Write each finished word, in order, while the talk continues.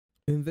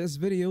In this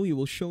video, we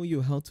will show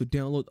you how to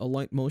download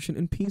Alight Motion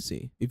in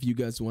PC. If you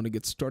guys want to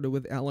get started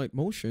with Alight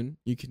Motion,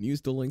 you can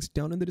use the links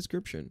down in the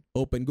description.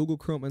 Open Google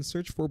Chrome and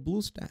search for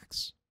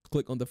BlueStacks.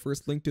 Click on the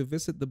first link to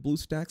visit the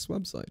BlueStacks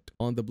website.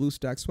 On the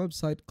BlueStacks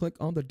website, click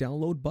on the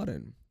download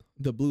button.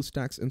 The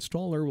BlueStacks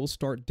installer will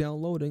start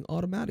downloading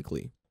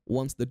automatically.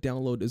 Once the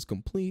download is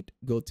complete,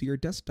 go to your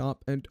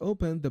desktop and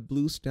open the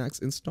BlueStacks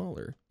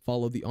installer.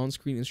 Follow the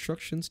on-screen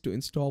instructions to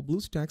install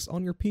BlueStacks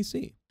on your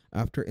PC.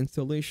 After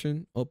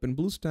installation, open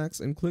BlueStacks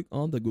and click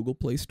on the Google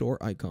Play Store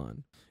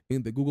icon.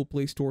 In the Google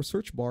Play Store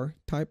search bar,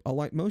 type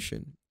Alight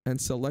Motion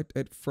and select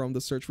it from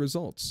the search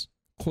results.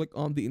 Click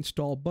on the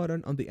Install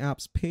button on the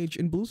app's page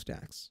in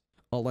BlueStacks.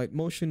 Alight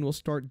Motion will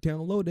start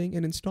downloading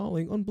and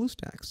installing on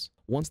BlueStacks.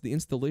 Once the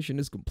installation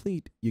is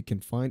complete, you can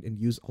find and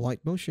use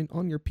Alight Motion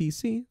on your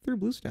PC through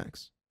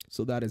BlueStacks.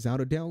 So that is how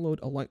to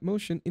download Alight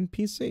Motion in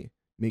PC.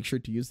 Make sure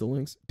to use the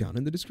links down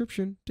in the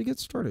description to get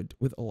started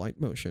with Alight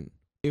Motion.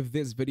 If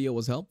this video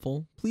was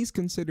helpful, please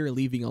consider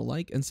leaving a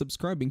like and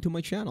subscribing to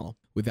my channel.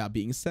 With that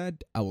being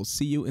said, I will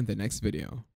see you in the next video.